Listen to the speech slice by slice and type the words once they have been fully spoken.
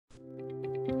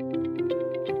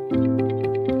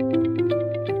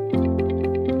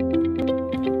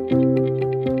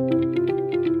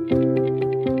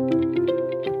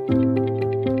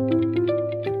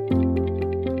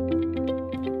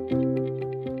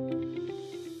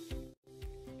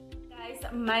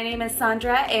my name is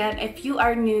Sandra, and if you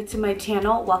are new to my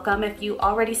channel, welcome. If you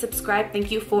already subscribed, thank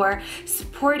you for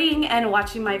supporting and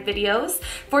watching my videos.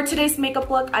 For today's makeup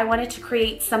look, I wanted to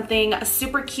create something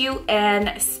super cute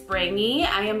and springy.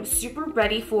 I am super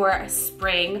ready for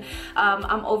spring.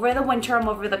 I'm over the winter, I'm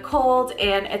over the cold,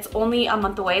 and it's only a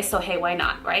month away, so hey, why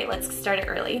not, right? Let's start it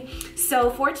early. So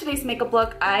for today's makeup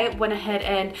look, I went ahead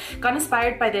and got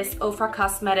inspired by this OFRA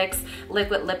Cosmetics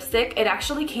liquid lipstick. It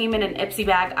actually came in an Ipsy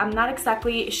bag. I'm not exactly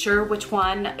sure which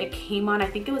one it came on. I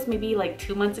think it was maybe like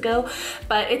 2 months ago,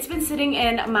 but it's been sitting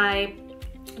in my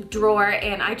drawer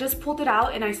and I just pulled it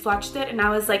out and I swatched it and I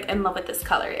was like in love with this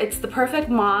color. It's the perfect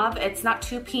mauve. It's not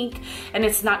too pink and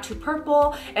it's not too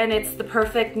purple, and it's the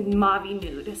perfect mauve-y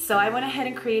nude. So I went ahead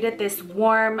and created this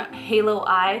warm halo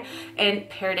eye and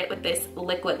paired it with this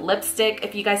liquid lipstick.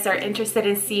 If you guys are interested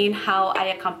in seeing how I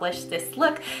accomplished this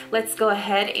look, let's go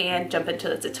ahead and jump into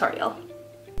the tutorial.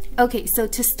 Okay, so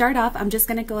to start off, I'm just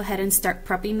gonna go ahead and start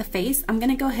prepping the face. I'm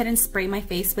gonna go ahead and spray my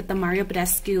face with the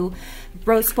Badescu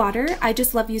Rose Water. I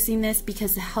just love using this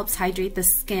because it helps hydrate the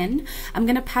skin. I'm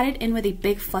gonna pat it in with a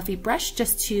big fluffy brush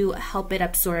just to help it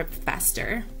absorb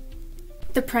faster.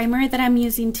 The primer that I'm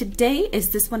using today is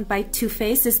this one by Too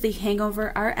Faced. It's the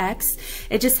Hangover RX.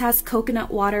 It just has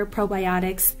coconut water,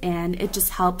 probiotics, and it just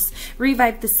helps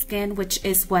revive the skin, which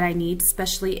is what I need,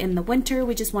 especially in the winter.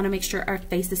 We just want to make sure our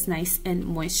face is nice and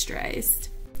moisturized.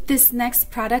 This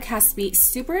next product has me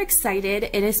super excited.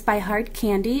 It is by Hard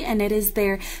Candy and it is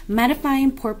their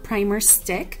mattifying pore primer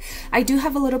stick. I do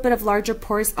have a little bit of larger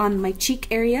pores on my cheek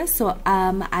area, so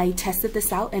I tested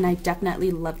this out and I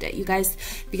definitely loved it. You guys,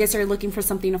 if you guys are looking for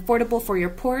something affordable for your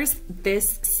pores,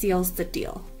 this seals the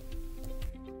deal.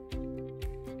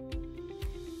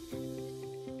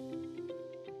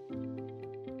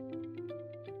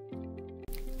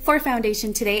 For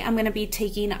foundation today, I'm going to be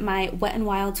taking my Wet n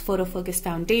Wild Photo Focus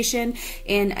Foundation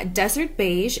in Desert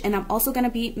Beige, and I'm also going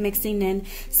to be mixing in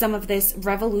some of this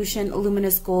Revolution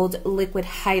Luminous Gold liquid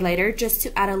highlighter just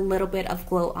to add a little bit of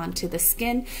glow onto the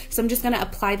skin. So I'm just going to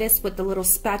apply this with the little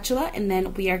spatula, and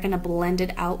then we are going to blend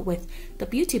it out with the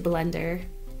Beauty Blender.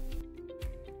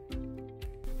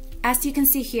 As you can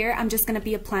see here, I'm just going to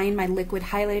be applying my liquid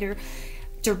highlighter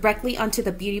directly onto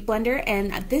the beauty blender,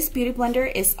 and this beauty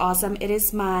blender is awesome. It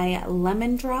is my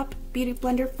Lemon Drop beauty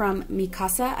blender from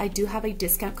MIKASA. I do have a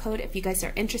discount code if you guys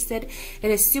are interested.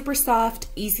 It is super soft,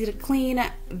 easy to clean,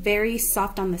 very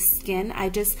soft on the skin. I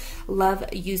just love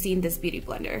using this beauty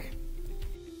blender.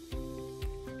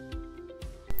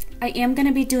 I am going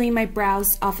to be doing my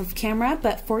brows off of camera,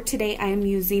 but for today I am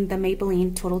using the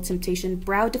Maybelline Total Temptation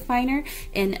Brow Definer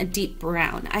in a deep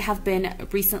brown. I have been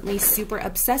recently super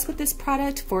obsessed with this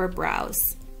product for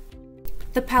brows.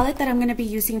 The palette that I'm going to be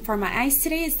using for my eyes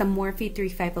today is the Morphe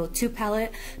 3502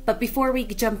 palette, but before we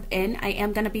jump in, I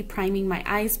am going to be priming my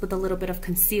eyes with a little bit of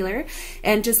concealer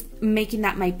and just making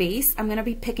that my base. I'm going to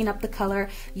be picking up the color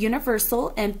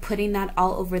Universal and putting that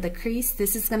all over the crease.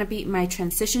 This is going to be my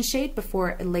transition shade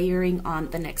before layering on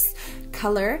the next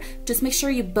color. Just make sure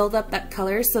you build up that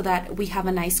color so that we have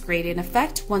a nice gradient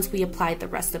effect once we apply the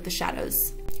rest of the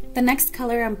shadows. The next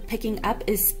color I'm picking up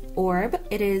is Orb.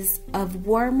 It is a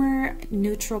warmer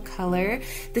neutral color.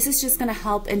 This is just going to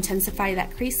help intensify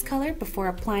that crease color before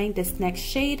applying this next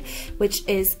shade, which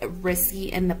is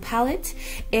Risky in the palette.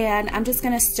 And I'm just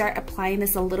going to start applying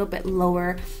this a little bit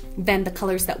lower than the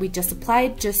colors that we just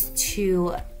applied, just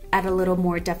to add a little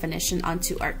more definition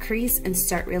onto our crease and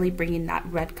start really bringing that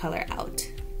red color out.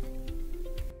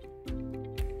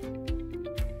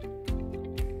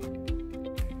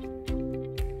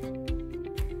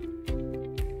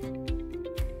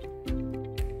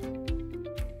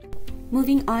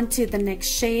 Moving on to the next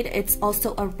shade, it's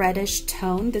also a reddish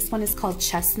tone. This one is called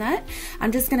Chestnut.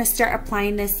 I'm just going to start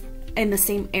applying this in the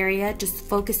same area, just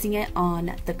focusing it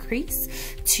on the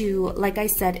crease to, like I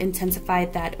said, intensify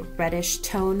that reddish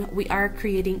tone. We are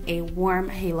creating a warm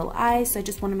halo eye, so I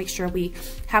just want to make sure we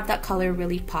have that color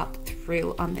really pop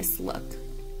through on this look.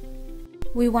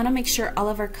 We want to make sure all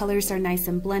of our colors are nice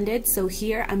and blended, so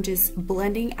here I'm just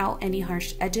blending out any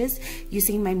harsh edges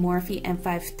using my Morphe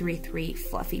M533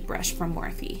 fluffy brush from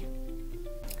Morphe.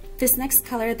 This next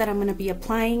color that I'm going to be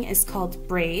applying is called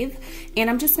Brave, and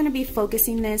I'm just going to be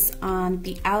focusing this on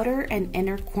the outer and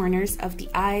inner corners of the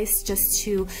eyes just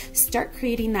to start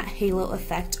creating that halo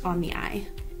effect on the eye.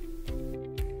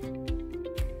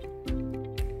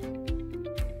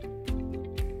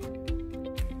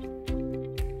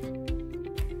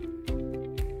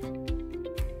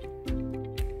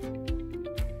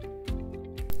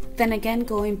 Then again,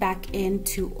 going back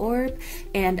into Orb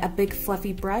and a big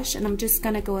fluffy brush, and I'm just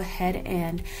gonna go ahead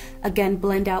and again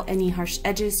blend out any harsh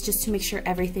edges just to make sure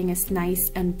everything is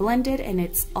nice and blended and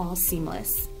it's all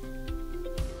seamless.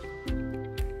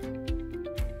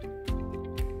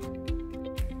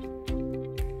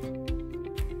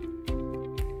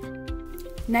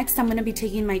 Next, I'm going to be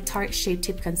taking my Tarte Shape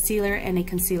Tape Concealer and a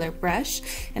concealer brush,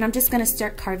 and I'm just going to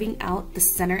start carving out the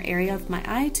center area of my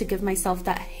eye to give myself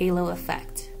that halo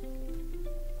effect.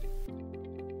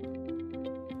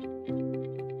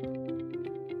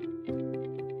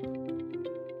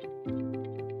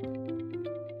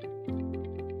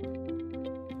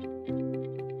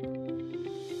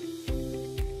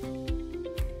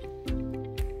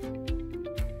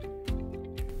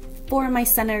 For my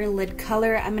center lid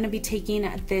color, I'm going to be taking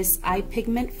this eye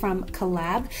pigment from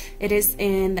COL.LAB. It is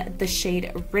in the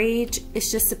shade Beige. It's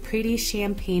just a pretty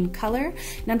champagne color,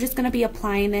 and I'm just going to be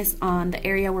applying this on the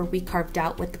area where we carved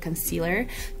out with the concealer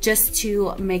just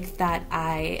to make that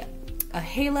eye a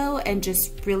halo and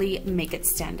just really make it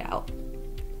stand out.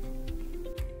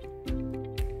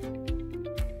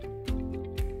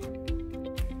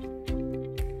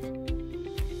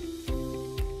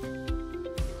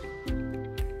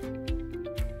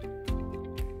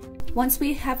 Once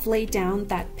we have laid down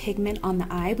that pigment on the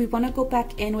eye, we want to go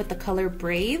back in with the color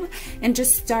Brave and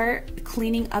just start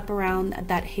cleaning up around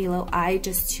that halo eye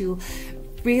just to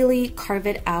really carve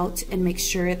it out and make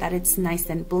sure that it's nice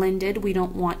and blended. We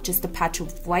don't want just a patch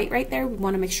of white right there. We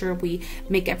want to make sure we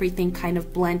make everything kind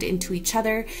of blend into each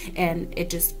other and it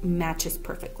just matches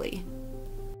perfectly.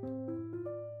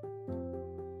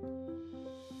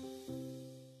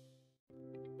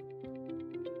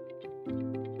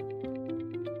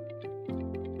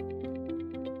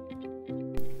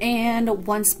 And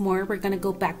once more, we're gonna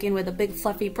go back in with a big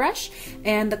fluffy brush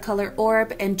and the color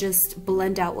Orb and just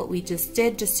blend out what we just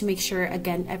did, just to make sure,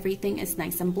 again, everything is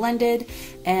nice and blended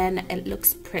and it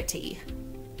looks pretty.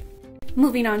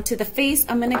 Moving on to the face,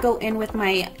 I'm gonna go in with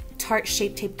my Tarte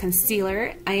Shape Tape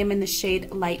Concealer. I am in the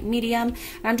shade Light Medium,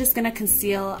 and I'm just gonna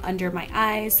conceal under my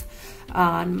eyes,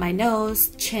 on my nose,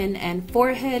 chin, and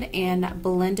forehead, and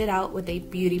blend it out with a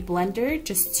beauty blender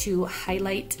just to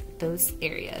highlight those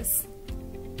areas.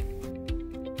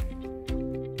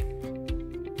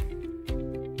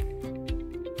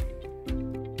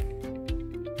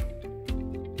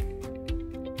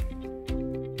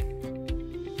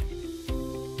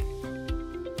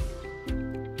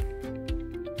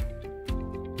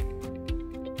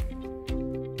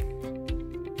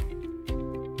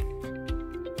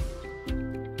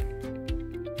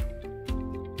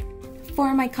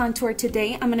 For my contour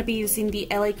today, I'm going to be using the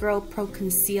LA Girl Pro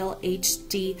Conceal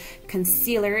HD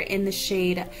Concealer in the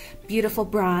shade Beautiful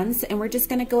Bronze, and we're just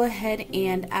going to go ahead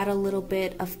and add a little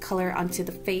bit of color onto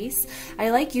the face. I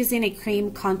like using a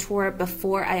cream contour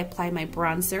before I apply my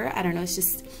bronzer. I don't know, it's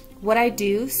just what I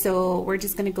do, so we're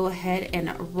just gonna go ahead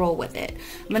and roll with it.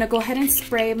 I'm gonna go ahead and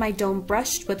spray my dome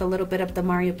brush with a little bit of the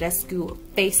Badescu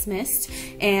face mist,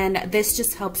 and this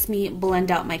just helps me blend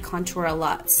out my contour a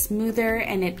lot smoother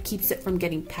and it keeps it from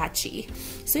getting patchy.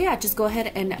 So yeah, just go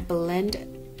ahead and blend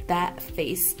that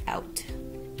face out.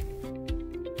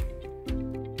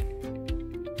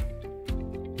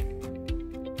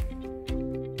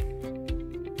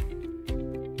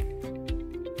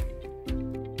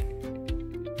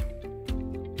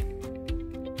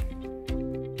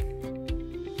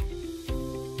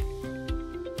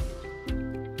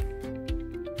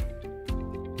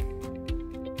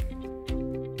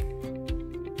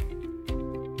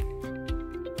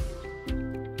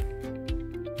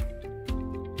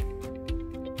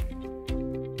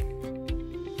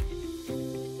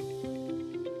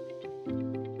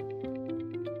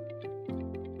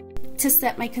 To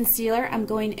set my concealer, I'm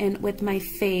going in with my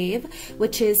fave,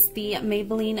 which is the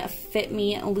Maybelline Fit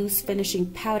Me Loose Finishing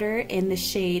Powder in the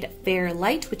shade Fair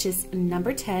Light, which is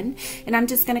number 10. And I'm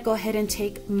just going to go ahead and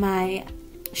take my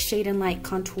Shade and Light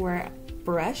contour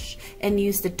brush and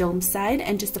use the dome side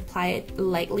and just apply it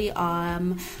lightly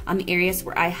on the areas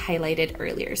where I highlighted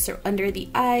earlier. So under the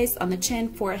eyes, on the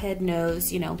chin, forehead,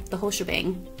 nose, you know, the whole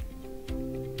shebang.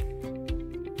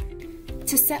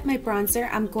 To set my bronzer,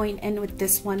 I'm going in with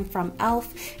this one from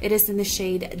e.l.f. It is in the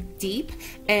shade Deep,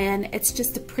 and it's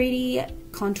just a pretty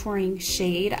contouring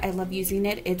shade. I love using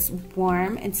it. It's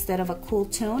warm instead of a cool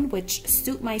tone, which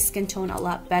suit my skin tone a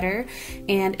lot better.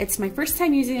 And it's my first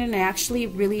time using it, and I actually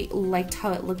really liked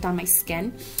how it looked on my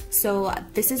skin. So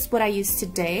this is what I use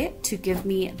today to give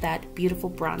me that beautiful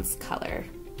bronze color.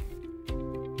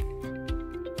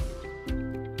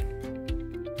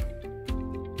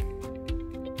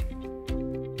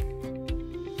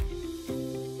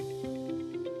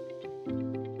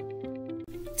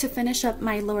 To finish up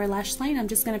my lower lash line, I'm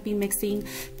just going to be mixing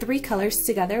 3 colors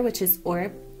together, which is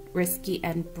Pore, Risky,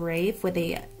 and Brave with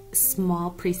a small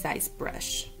pre-sized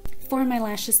brush. For my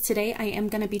lashes today, I am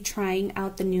going to be trying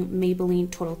out the new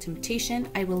Maybelline Total Temptation.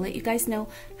 I will let you guys know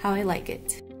how I like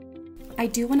it. I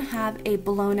do want to have a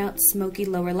blown out smoky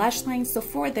lower lash line, so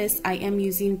for this I am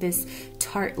using this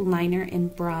Tarte liner in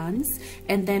bronze,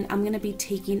 and then I'm going to be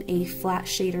taking a flat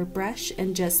shader brush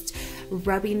and just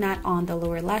rubbing that on the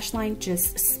lower lash line,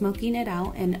 just smoking it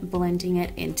out and blending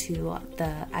it into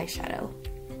the eyeshadow.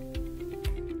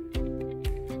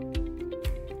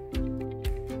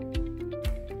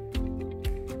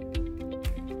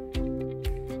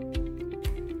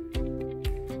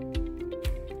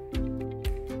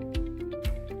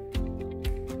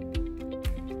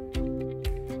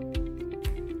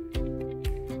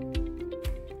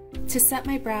 To set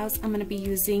my brows, I'm going to be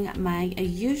using my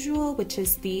usual, which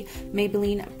is the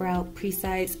Maybelline Brow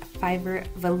Precise Fiber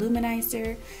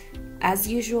Voluminizer. As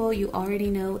usual, you already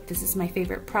know this is my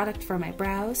favorite product for my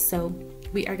brows, so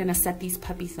we are going to set these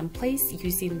puppies in place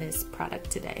using this product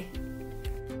today.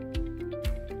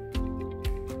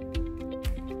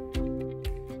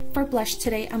 For blush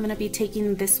today, I'm going to be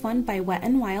taking this one by Wet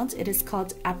n Wild. It is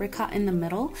called Apricot in the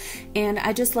Middle, and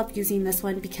I just love using this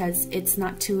one because it's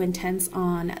not too intense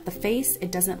on the face.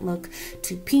 It doesn't look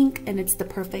too pink, and it's the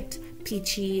perfect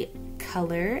peachy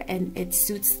color, and it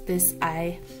suits this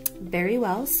eye very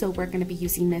well, so we're going to be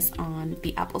using this on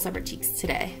the apples of our cheeks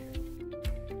today.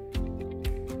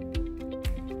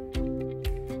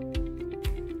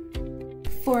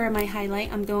 For my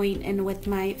highlight, I'm going in with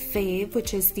my fave,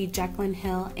 which is the Jaclyn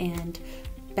Hill and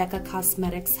BECCA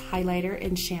Cosmetics highlighter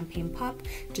in Champagne Pop.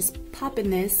 Just popping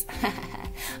this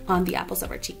on the apples of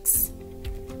our cheeks.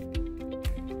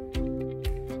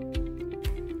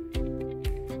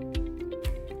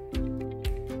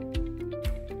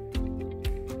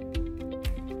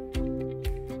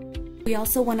 We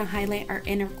also want to highlight our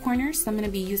inner corners, so I'm going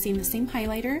to be using the same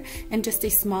highlighter and just a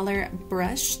smaller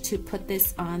brush to put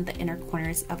this on the inner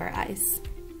corners of our eyes.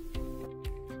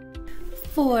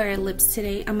 For lips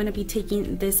today, I'm going to be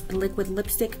taking this liquid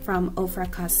lipstick from OFRA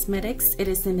Cosmetics. It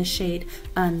is in the shade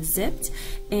Unzipped,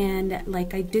 and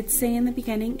like I did say in the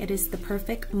beginning, it is the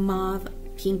perfect mauve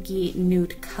pinky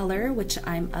nude color, which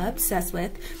I'm obsessed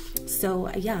with. So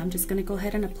yeah, I'm just going to go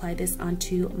ahead and apply this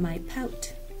onto my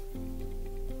pout.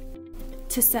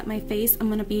 To set my face, I'm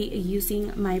going to be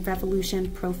using my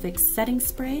Revolution Pro Fix setting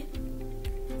spray.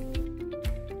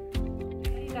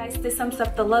 Hey guys, this sums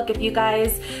up the look. If you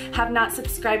guys have not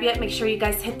subscribed yet, make sure you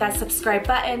guys hit that subscribe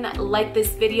button, like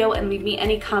this video, and leave me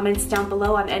any comments down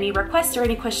below on any requests or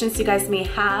any questions you guys may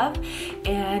have.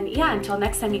 And yeah, until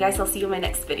next time, you guys, I'll see you in my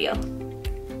next video.